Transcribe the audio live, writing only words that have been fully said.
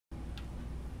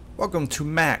Welcome to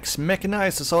M.A.X.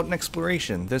 Mechanized Assault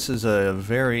Exploration. This is a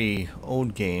very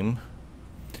old game.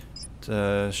 It's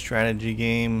a strategy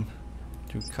game.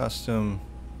 Do custom.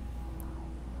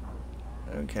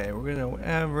 Okay, we're gonna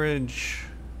average.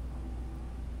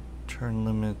 Turn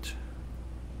limit.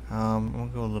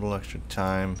 We'll go a little extra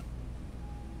time.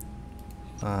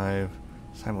 5.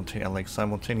 I like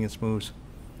simultaneous moves.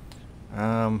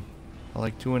 I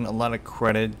like doing a lot of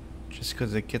credit just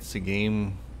because it gets the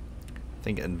game, I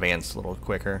think, advanced a little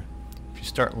quicker. If you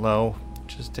start low, it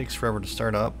just takes forever to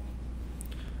start up.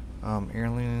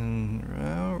 Alien,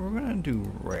 we're gonna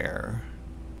do rare.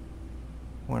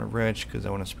 I want rich because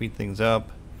I want to speed things up.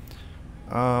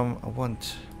 I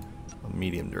want a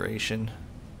medium duration.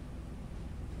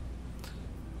 I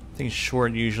think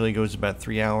short usually goes about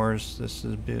 3 hours. This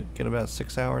is get about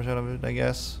 6 hours out of it, I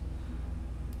guess.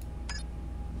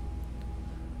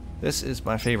 This is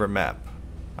my favorite map.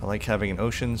 I like having an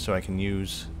ocean so I can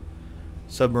use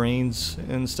submarines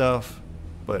and stuff,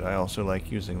 but I also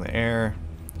like using the air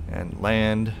and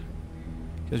land.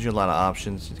 Gives you a lot of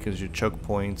options. It gives you choke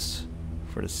points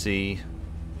for the sea.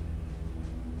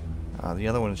 The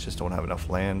other ones just don't have enough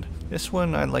land. This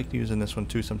one, I like using this one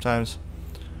too sometimes.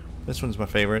 This one's my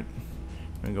favorite.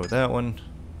 I'm gonna go with that one.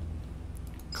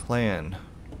 Clan.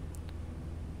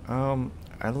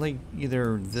 I like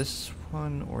either this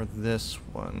one or this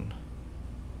one.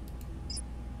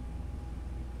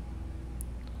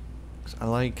 I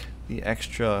like the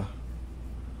extra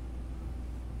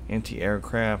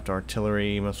anti-aircraft,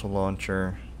 artillery, missile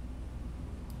launcher,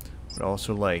 but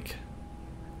also like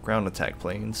ground attack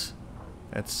planes.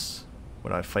 That's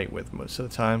what I fight with most of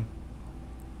the time.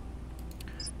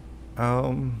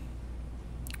 We're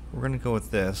gonna go with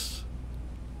this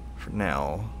for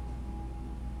now.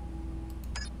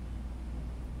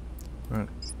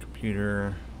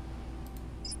 Computer.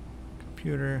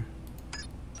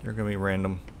 They're gonna be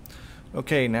random.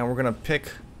 Okay, now we're gonna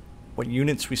pick what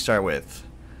units we start with.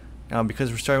 Now, because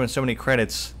we're starting with so many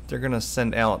credits, they're gonna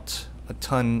send out a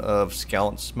ton of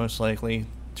scouts, most likely,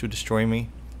 to destroy me.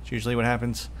 It's usually what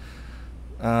happens.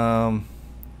 Not.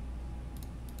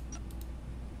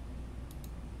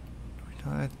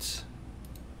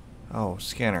 Oh,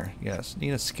 scanner. Yes,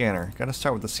 need a scanner. Gotta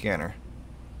start with the scanner,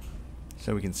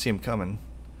 so we can see them coming.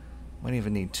 Might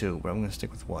even need 2, but I'm gonna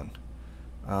stick with 1.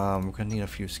 We're gonna need a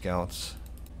few scouts.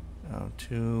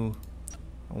 2.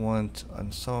 I want an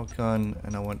assault gun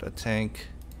and I want a tank.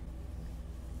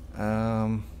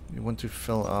 We want to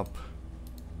fill up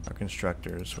our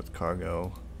constructors with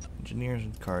cargo, engineers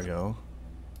with cargo,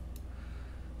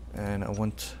 and I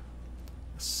want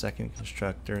a second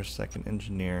constructor, second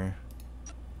engineer,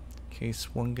 in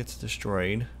case one gets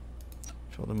destroyed.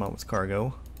 Fill them up with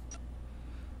cargo.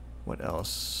 What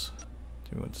else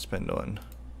do we want to spend on?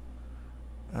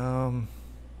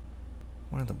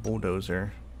 One of the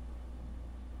bulldozer,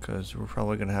 because we're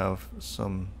probably gonna have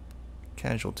some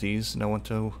casualties, and I want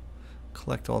to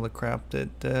collect all the crap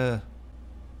that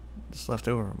is left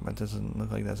over. That doesn't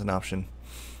look like that's an option.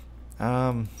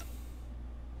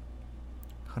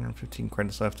 115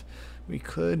 credits left. We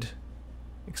could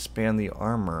expand the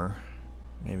armor.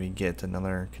 Maybe get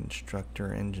another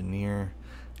constructor, engineer.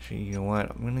 Actually, you know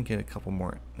what? I'm gonna get a couple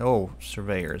more. Oh,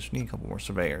 surveyors. We need a couple more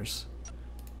surveyors.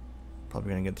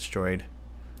 Probably gonna get destroyed.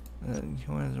 You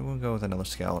know what? We'll go with another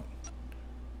scout.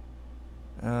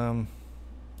 Another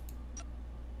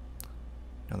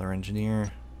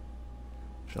engineer.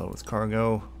 Fill it with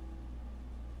cargo,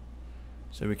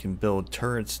 so we can build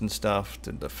turrets and stuff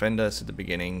to defend us at the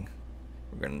beginning.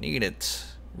 We're gonna need it.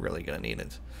 Really gonna need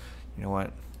it. You know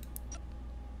what?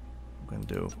 I'm gonna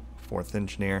do 4th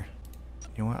engineer.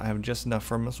 You know what? I have just enough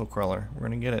for a missile crawler. We're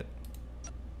gonna get it.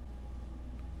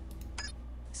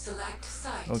 Select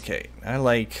site. Okay, I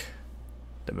like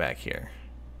the back here,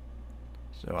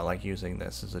 so I like using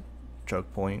this as a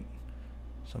choke point.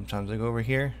 Sometimes I go over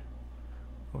here.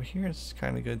 Over here it's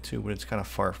kind of good too, but it's kind of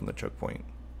far from the choke point.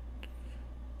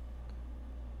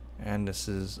 And this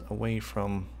is away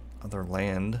from other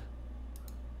land.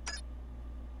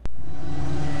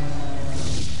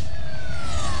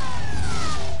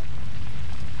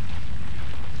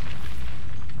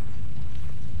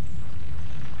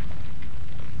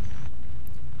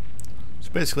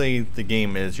 Basically, the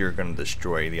game is you're going to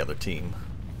destroy the other team.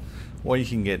 Or you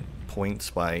can get points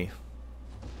by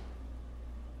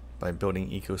building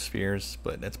ecospheres,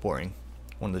 but that's boring.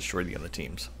 I want to destroy the other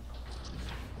teams.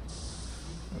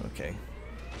 Okay.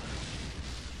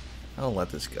 I'll let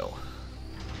this go.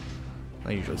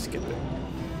 I usually skip it.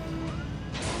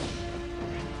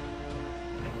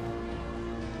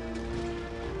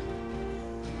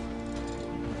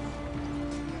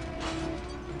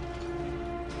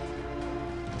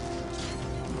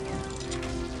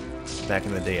 Back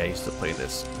in the day, I used to play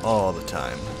this all the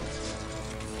time.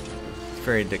 It's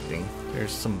very addicting.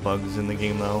 There's some bugs in the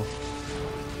game though.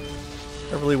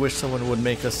 I really wish someone would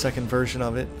make a second version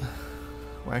of it.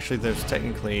 Well, actually, there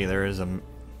is a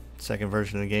second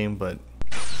version of the game, but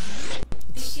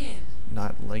it's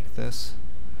not like this.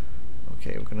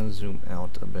 Okay, we're gonna zoom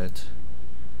out a bit.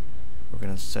 We're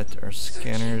gonna set our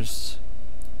scanners.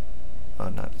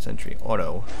 Not sentry,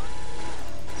 auto.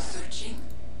 Searching.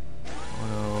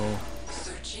 Auto.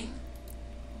 Searching.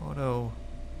 Auto.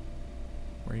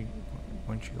 Why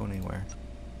aren't you going anywhere?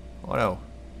 Auto.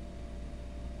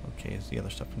 Okay, is the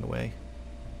other stuff in the way?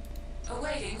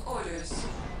 Awaiting orders.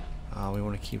 We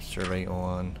want to keep survey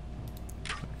on.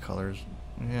 Colors.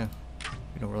 Yeah.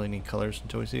 We don't really need colors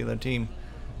until we see the other team.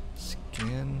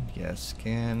 Scan. Yeah,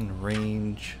 scan.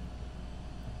 Range.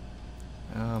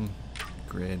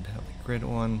 Grid. Have the grid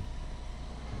on.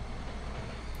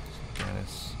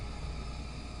 Status.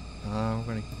 We're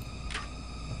gonna.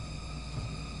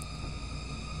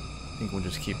 I think we'll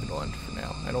just keep it on for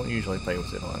now. I don't usually play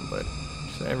with it on, but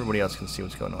so everybody else can see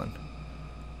what's going on.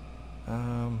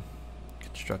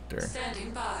 Constructor.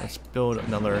 Standing by. Let's build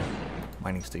another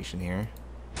mining station here.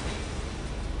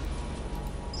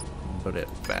 Build it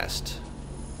fast.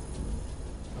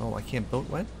 Oh, I can't build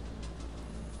what?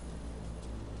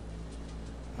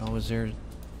 Oh, is there?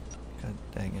 God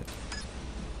dang it.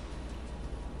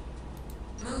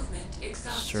 Movement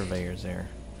exhausted. Surveyors there.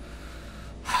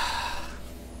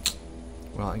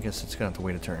 Well, I guess it's gonna have to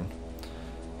wait a turn.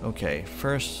 Okay,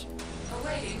 first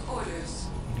Awaiting orders.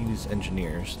 we need these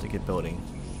engineers to get building.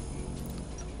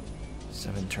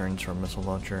 7 turns for a missile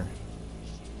launcher.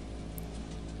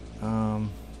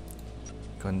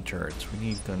 Gun turrets. We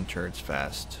need gun turrets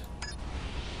fast.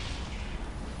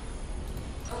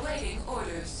 Awaiting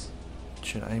orders.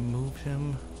 Should I move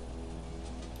him?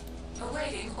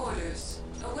 Awaiting orders.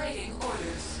 Awaiting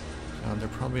orders. They're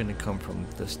probably gonna come from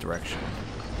this direction.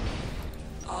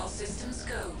 All systems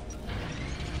go.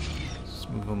 Let's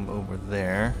move them over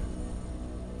there.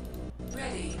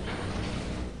 Ready.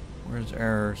 Where's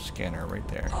our scanner? Right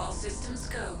there. All systems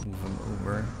go. Move him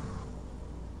over.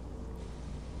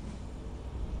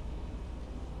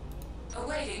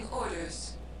 Awaiting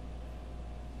orders.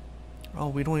 Oh,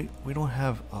 we don't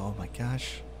have. Oh my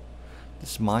gosh,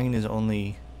 this mine is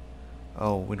only.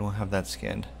 Oh, we don't have that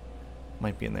scanned.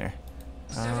 Might be in there.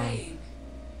 Surveying.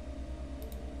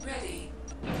 Ready.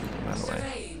 By the way.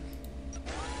 Surveying.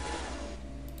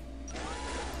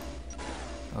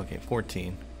 Okay,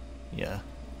 14. Yeah.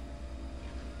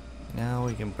 Now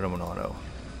we can put them in auto.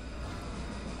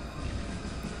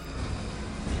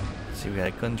 See, we got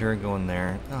a gun turret going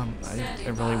there. I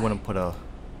really want to put a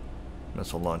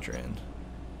missile launcher in.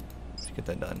 Let's get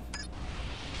that done.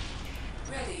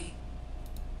 Ready.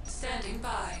 Standing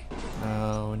by.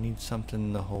 We need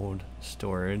something to hold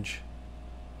storage.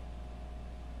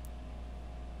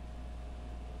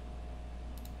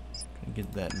 Gonna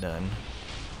get that done.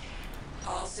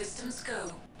 All systems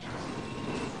go.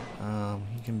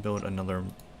 He can build another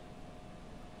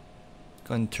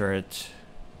gun turret.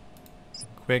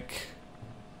 Quick.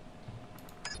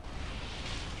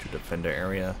 To defend our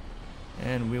area.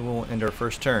 And we will end our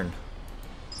first turn.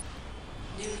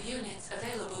 New units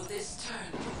available this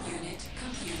turn. Unit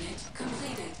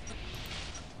completed.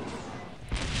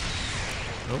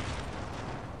 Nope.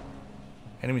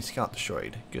 Enemy scout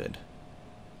destroyed. Good.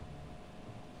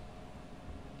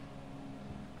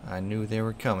 I knew they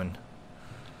were coming.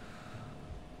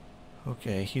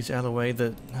 Okay, he's out of the way.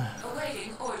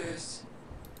 Awaiting orders.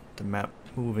 The map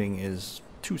moving is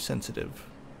too sensitive.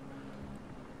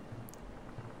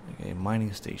 Okay,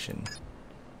 mining station.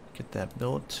 Get that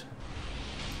built.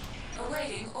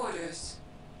 Awaiting orders.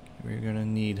 We're gonna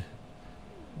need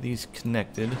these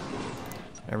connected.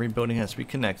 Every building has to be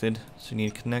connected, so you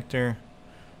need a connector.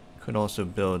 Could also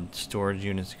build storage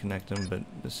units to connect them, but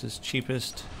this is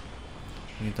cheapest.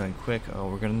 Need it done quick. Oh,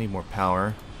 we're gonna need more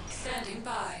power. Standing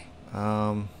by.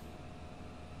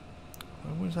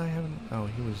 What was I having? Oh,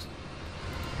 he was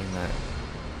doing that.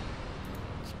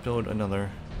 Let's build another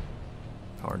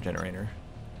power generator.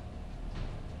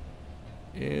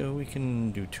 Yeah, we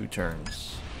can do 2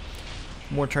 turns.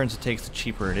 The more turns it takes, the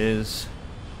cheaper it is.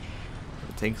 If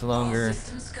it takes longer, All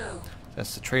systems go.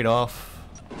 that's the trade-off.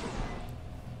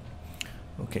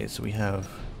 Okay, so we have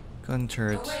gun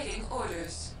turrets. Awaiting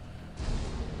orders.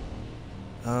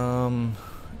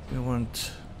 We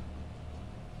want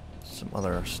some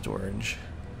other storage,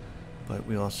 but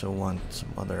we also want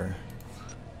some other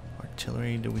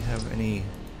artillery. Do we have any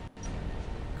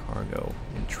cargo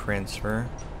and transfer?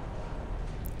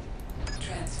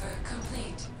 Transfer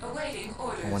complete. Awaiting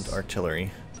orders. I want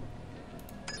artillery.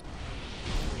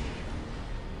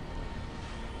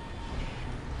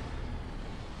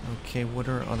 Okay, what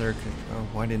are other...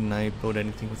 why didn't I build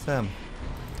anything with them?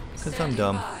 Because I'm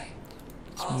dumb.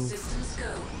 Let's All move systems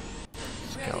go.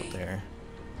 scout Ready. there.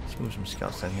 Let's move some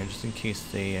scouts down here just in case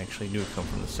they actually do come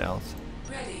from the south.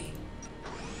 Ready.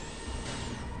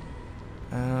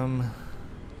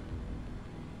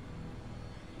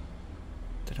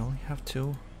 Did I only have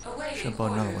two? Awaiting Should have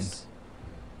bought another one. orders.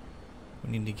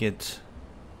 We need to get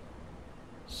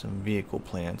some vehicle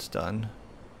plants done.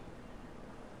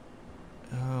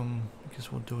 I guess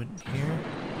we'll do it here.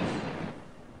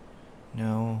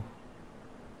 No.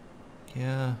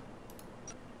 Yeah.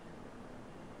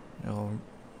 No,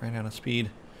 ran out of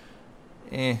speed.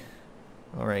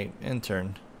 Alright, end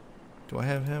turn. Do I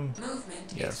have him?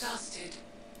 Movement Yes. exhausted.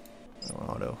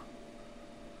 Oh, auto.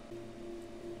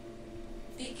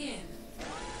 Begin.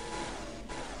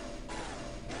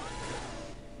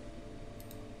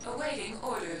 Awaiting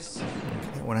orders.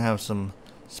 I want to have some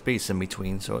space in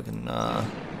between so I can,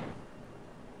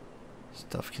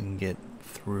 stuff can get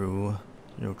through.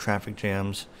 No traffic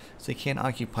jams. So they can't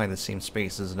occupy the same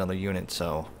space as another unit,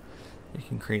 so you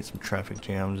can create some traffic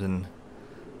jams, and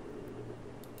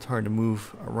it's hard to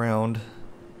move around.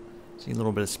 See a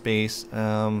little bit of space.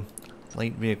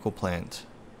 Light vehicle plant.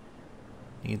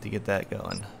 Need to get that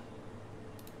going.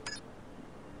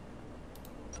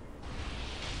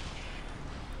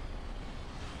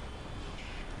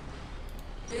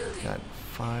 Building. Got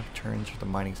 5 turns for the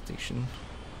mining station.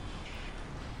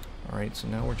 Alright, so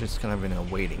now we're just kind of in a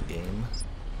waiting game.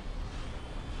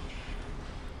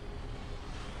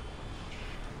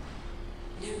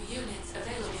 New units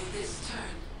available this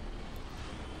turn.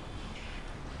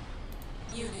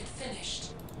 Unit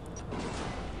finished.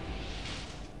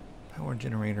 Power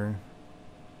generator.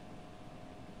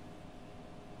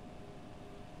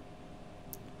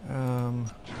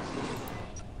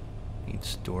 Need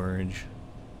storage.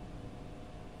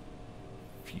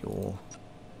 Fuel.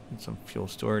 Need some fuel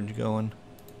storage going.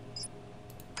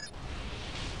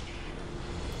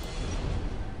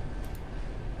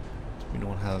 We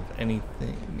don't have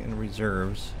anything in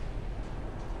reserves.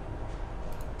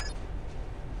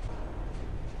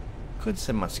 Could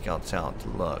send my scouts out to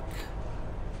look.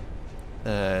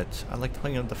 But I like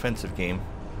playing a defensive game.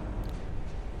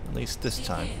 At least this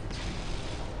time. Begin.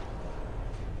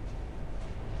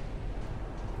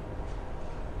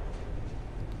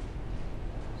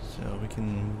 So we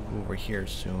can move over here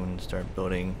soon and start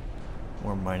building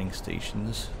more mining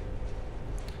stations.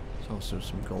 There's also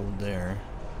some gold there.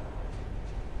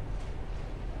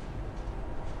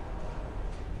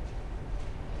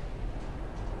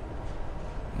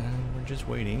 And we're just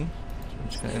waiting. So I'm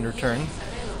just gonna end our turn. Units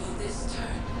available this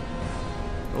turn.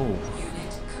 Oh,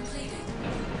 Unit completed.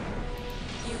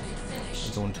 Unit I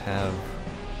finished. don't have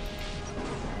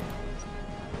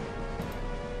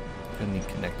any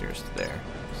connectors there.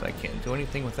 So I can't do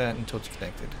anything with that until it's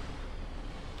connected.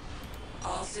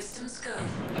 All systems go.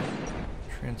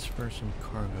 Transfer some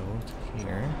cargo to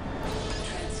here.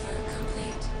 Transfer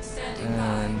complete. Standing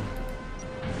And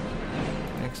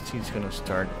by. next he's gonna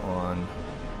start on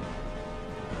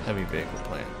heavy vehicle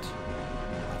plant.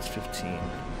 That's 15.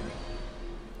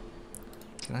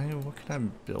 What can I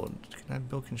build? Can I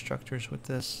build constructors with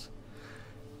this?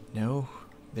 No,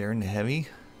 they're in the heavy.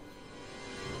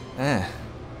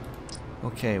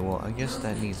 Okay, well I guess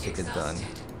that Movement needs to get done.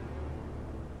 exhausted.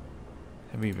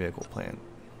 Heavy vehicle plant.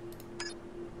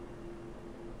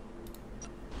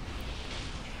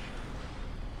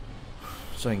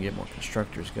 So I can get more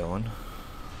constructors going.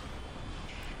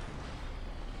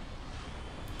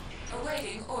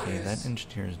 Awaiting Okay, orders. that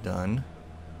engineer is done.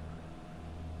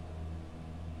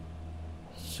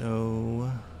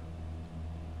 So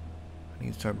I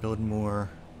need to start building more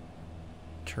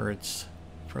turrets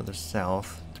further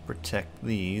south to protect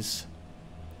these.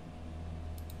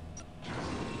 I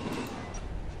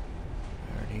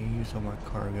already used all my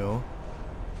cargo.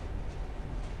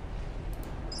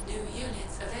 New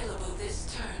units available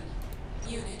this turn.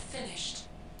 Unit finished.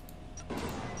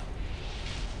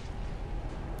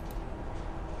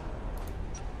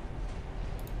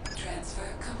 Transfer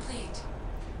complete.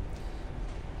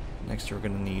 Next we're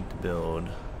gonna need to build.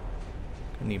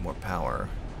 Gonna need more power.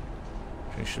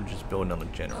 I should just build another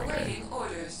generator. Awaiting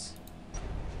orders.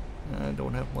 I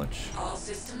don't have much. All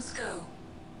systems go.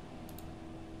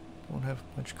 Don't have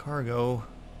much cargo.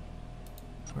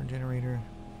 Power generator.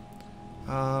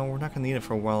 We're not gonna need it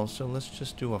for a while, so let's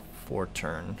just do a 4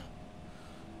 turn.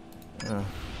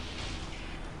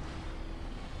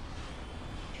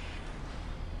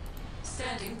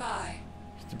 Standing by.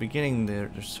 At the beginning,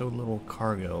 there's so little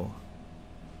cargo.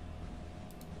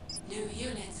 New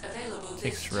units available Takes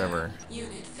this forever. turn.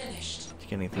 Unit finished. To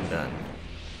get anything done.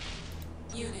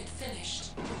 Unit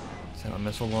finished. Is that a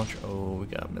missile launcher? Oh, we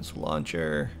got a missile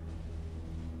launcher.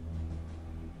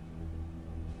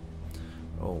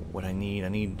 Oh, what I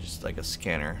need just like a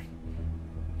scanner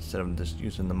instead of just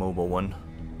using the mobile one.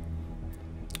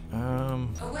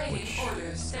 Awaiting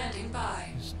orders. Standing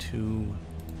by. Is to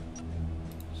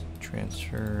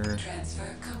transfer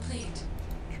complete.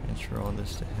 Transfer all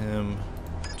this to him.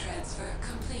 Transfer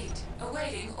complete.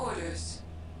 Awaiting orders.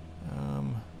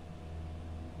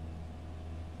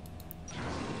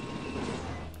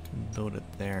 Build it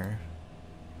there.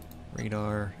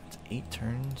 Radar. It's 8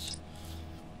 turns.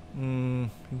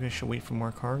 Maybe I should wait for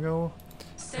more cargo.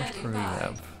 How much cargo do you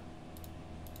have?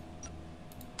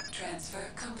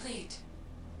 Transfer complete.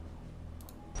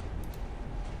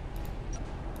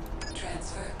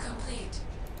 Transfer complete.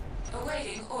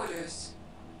 Awaiting orders.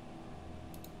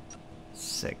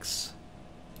 6.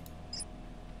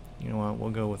 You know what? We'll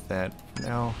go with that for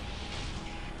now.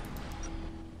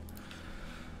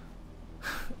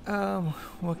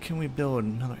 What can we build?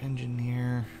 Another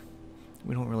engineer.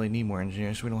 We don't really need more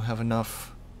engineers. We don't have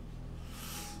enough.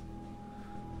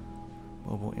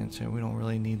 Mobile answer. We don't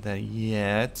really need that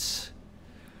yet.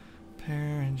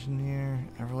 Repair engineer.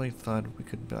 I really thought we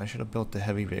could. I should have built the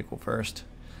heavy vehicle first.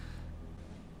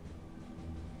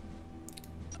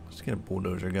 Let's get a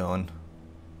bulldozer going.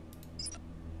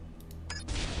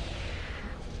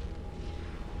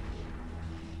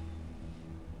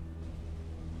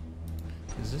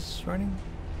 Is this running?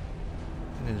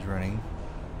 It is running.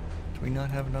 Do we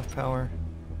not have enough power?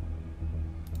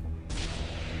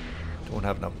 Don't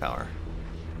have enough power.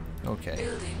 Okay.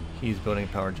 He's building a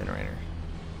power generator.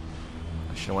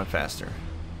 I should have went faster.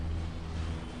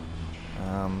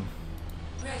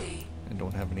 Ready. I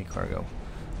don't have any cargo.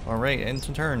 Alright, end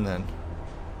to turn then.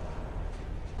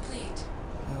 Complete.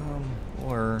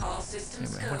 Or All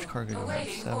systems how much cargo do I have?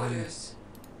 awaiting 7. orders.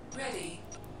 Ready.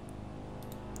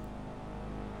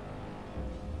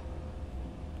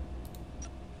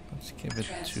 Let's give it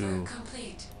Transfer to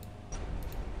complete.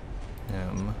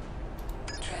 him.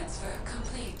 Transfer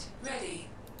complete. Ready.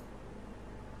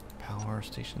 Power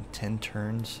station 10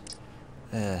 turns.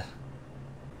 Guess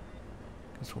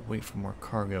we'll wait for more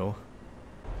cargo.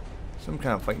 Some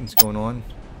kind of fighting's going on.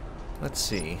 Let's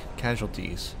see.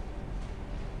 Casualties.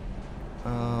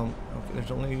 Okay,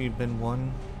 there's only been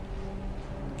 1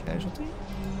 casualty?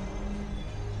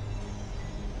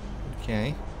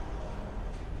 Okay.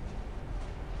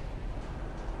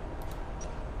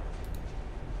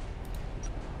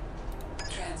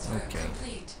 Okay.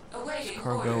 This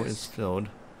cargo is filled.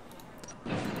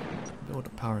 Build a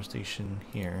power station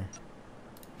here.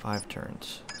 5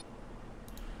 turns.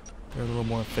 They're a little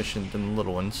more efficient than the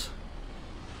little ones.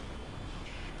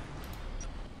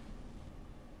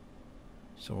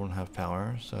 So we don't have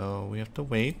power, so we have to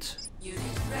wait. Unit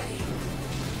ready.